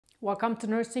Welcome to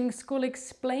Nursing School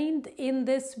Explained. In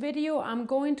this video, I'm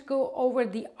going to go over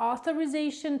the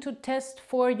authorization to test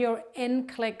for your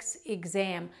NCLEX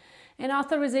exam. And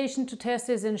authorization to test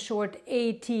is in short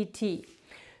ATT.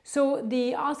 So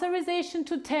the authorization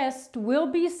to test will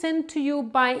be sent to you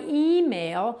by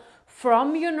email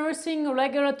from your nursing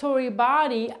regulatory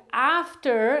body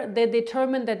after they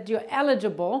determine that you're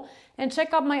eligible. And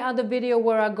check out my other video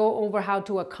where I go over how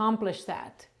to accomplish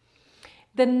that.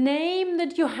 The name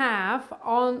that you have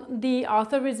on the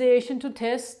authorization to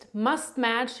test must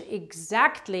match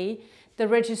exactly the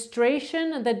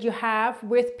registration that you have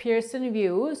with Pearson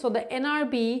VUE. So the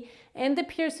NRB and the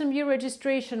Pearson VUE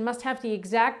registration must have the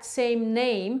exact same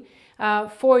name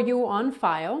for you on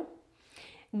file.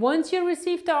 Once you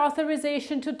receive the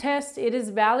authorization to test, it is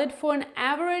valid for an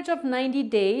average of 90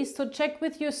 days. So check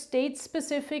with your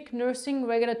state-specific nursing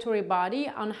regulatory body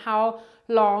on how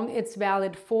long it's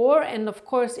valid for. And of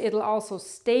course, it'll also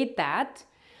state that.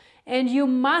 And you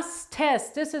must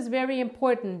test, this is very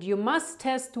important, you must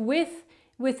test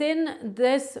within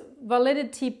this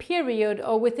validity period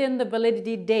or within the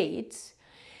validity dates.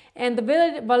 And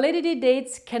the validity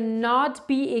dates cannot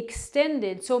be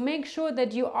extended. So make sure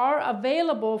that you are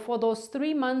available for those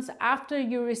 3 months after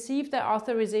you receive the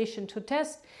authorization to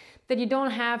test, that you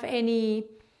don't have any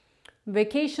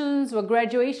vacations or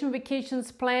graduation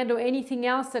vacations planned or anything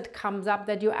else that comes up,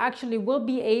 that you actually will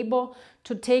be able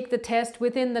to take the test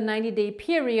within the 90-day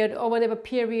period or whatever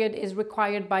period is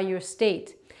required by your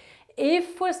state. If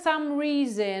for some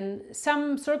reason,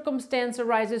 some circumstance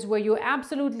arises where you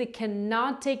absolutely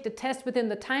cannot take the test within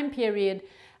the time period,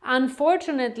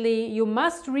 unfortunately, you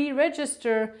must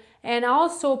re-register and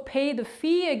also pay the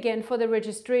fee again for the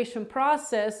registration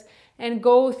process and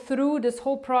go through this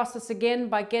whole process again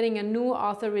by getting a new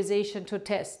authorization to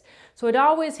test. So it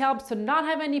always helps to not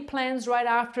have any plans right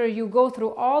after you go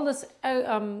through all this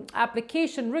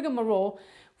application rigmarole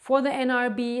for the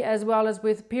NRB as well as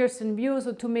with Pearson VUE,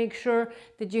 so to make sure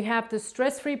that you have the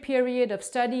stress-free period of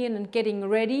studying and getting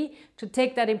ready to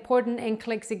take that important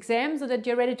NCLEX exam so that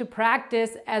you're ready to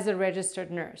practice as a registered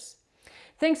nurse.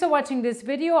 Thanks for watching this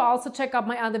video. Also check out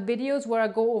my other videos where I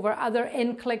go over other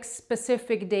NCLEX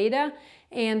specific data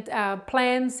and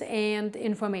plans and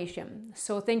information.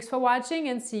 So thanks for watching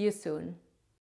and see you soon.